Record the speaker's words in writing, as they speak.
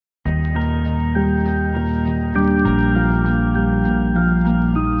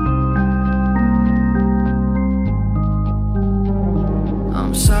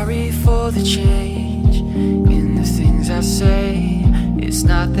the change in the things I say. It's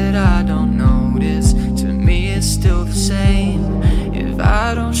not that I don't notice, to me it's still the same. If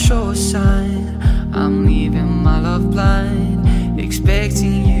I don't show a sign, I'm leaving my love blind,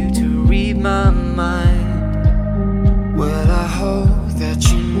 expecting you to read my mind. Well, I hope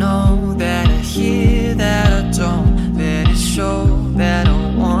that you know that I hear that I don't let it show that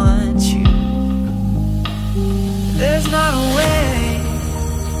I want you. There's not a way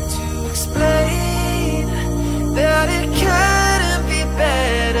to explain that it couldn't be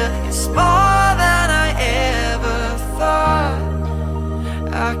better. It's more than I ever thought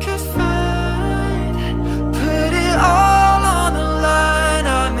I could find. Put it all on the line.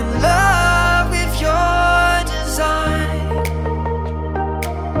 I'm in love with your design.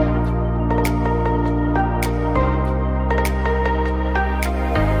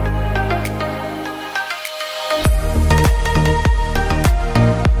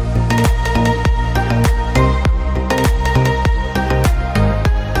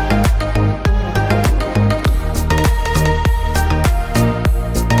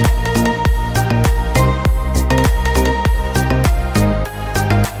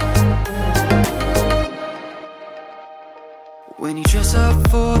 When you dress up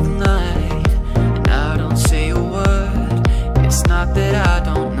for the night and I don't say a word, it's not that I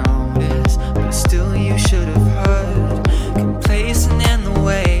don't notice, but still you should have heard. Complacent in the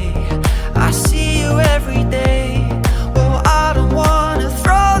way I see you every day. Well, I don't wanna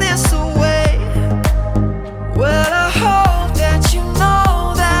throw this away. Well, I hope that you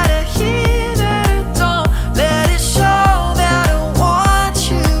know that I hear that I don't let it show that I want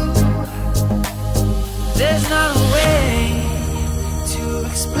you. There's not a way to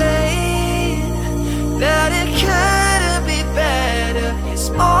explain that it couldn't be better. It's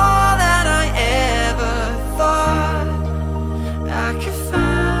more than I ever thought I could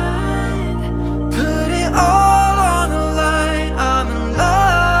find. Put it all on the line. I'm in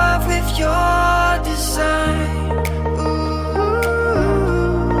love with your design. Ooh,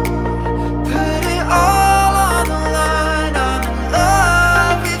 put it all on the line. I'm in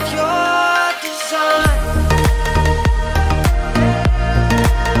love with your design.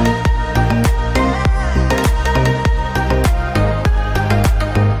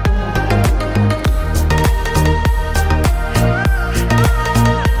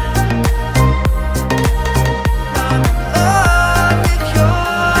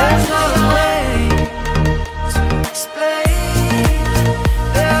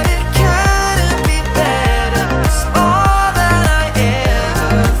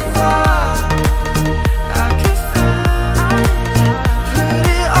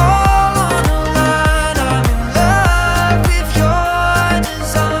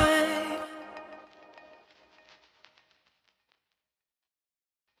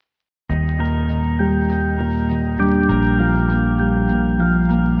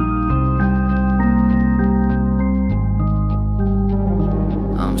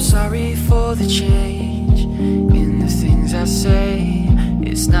 I'm sorry for the change in the things I say.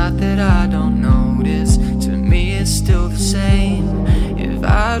 It's not that I don't notice, to me it's still the same. If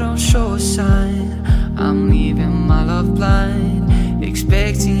I don't show a sign, I'm leaving my love blind,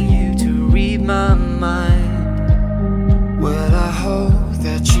 expecting you to read my mind. Well, I hope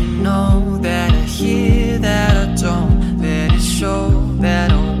that you know that I hear that I don't let it show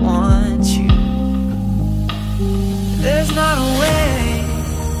that I want you. There's not a way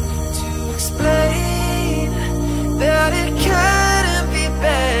to explain that it couldn't be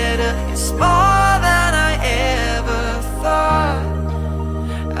better. It's more than I ever thought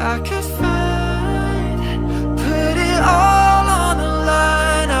I could find. Put it all on the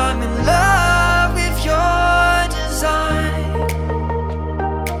line. I'm in love with your design.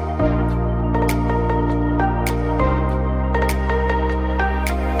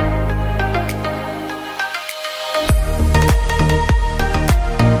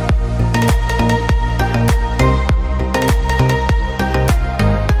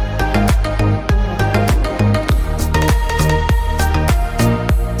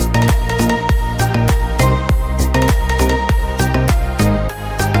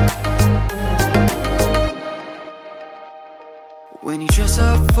 When you dress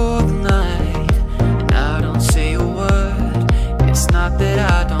up for the night and I don't say a word, it's not that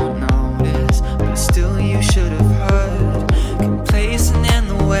I don't notice, but still you should have heard. Complacent in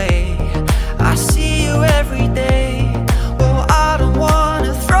the way I see you every day. Well, I don't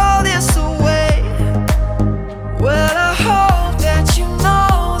wanna throw this away. Well, I hope that you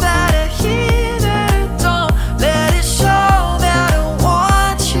know that I hear that I don't let it show that I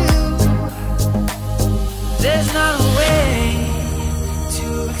want you. There's not a way to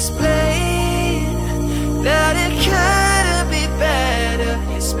explain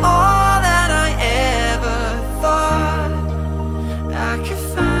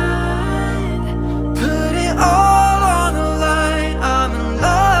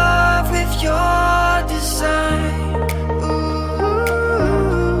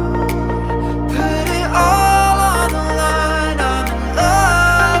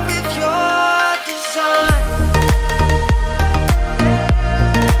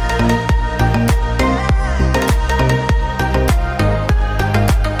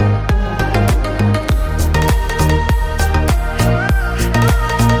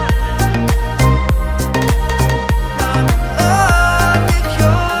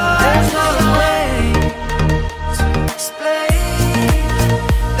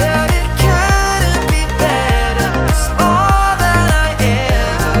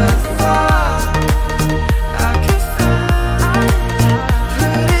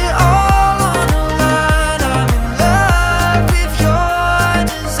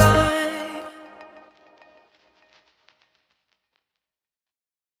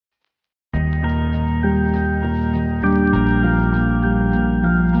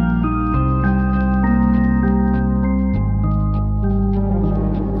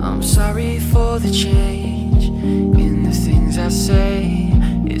I'm sorry for the change in the things I say.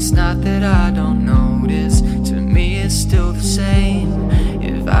 It's not that I don't notice, to me it's still the same.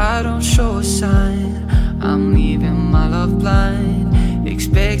 If I don't show a sign, I'm leaving my love blind,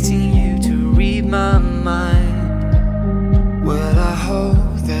 expecting you to read my mind. Well, I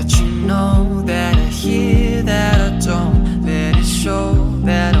hope that you know that I hear that I don't let it show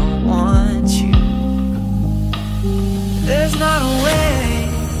that I want you. There's not a way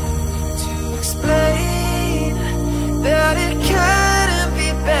to explain that it couldn't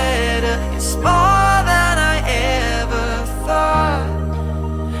be better. It's more than I ever thought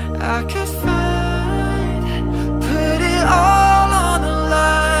I could find. Put it all on the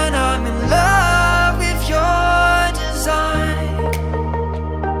line. I'm in love with your design.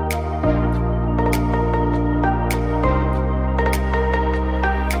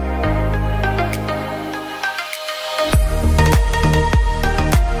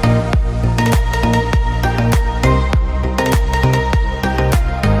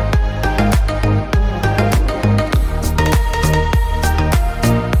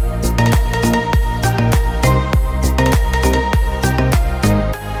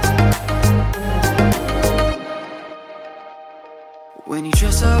 When you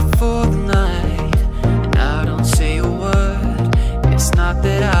dress up for the night and I don't say a word, it's not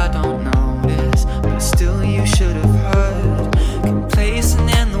that I don't notice, but still you should have heard. Complacent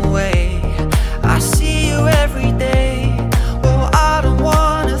in the way I see you every day. Well, I don't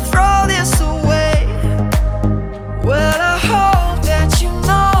wanna throw this away. Well, I hope that you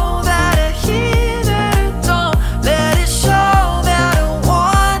know that I hear that I don't let it show that I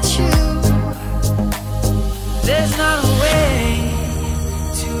want you. There's not a way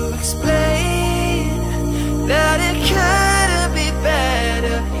to explain that it couldn't be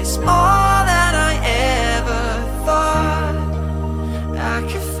better. It's more than I ever thought I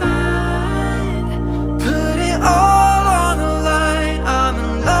could find. Put it all on the line. I'm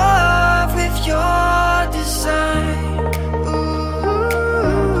in love with your design. Ooh,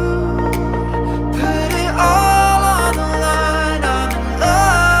 put it all on the line. I'm in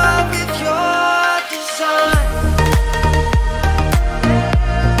love with your design.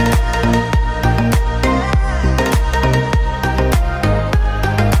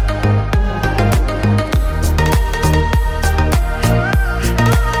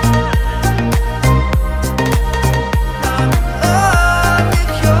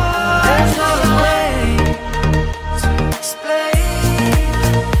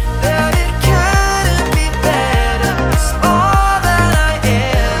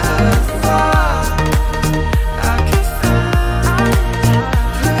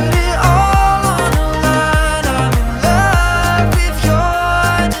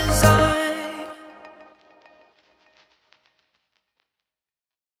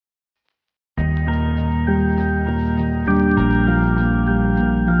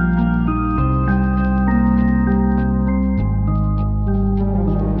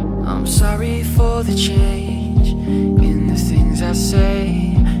 I'm sorry for the change in the things I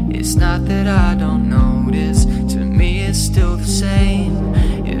say. It's not that I don't notice, to me it's still the same.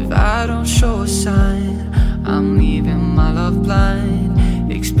 If I don't show a sign, I'm leaving my love blind.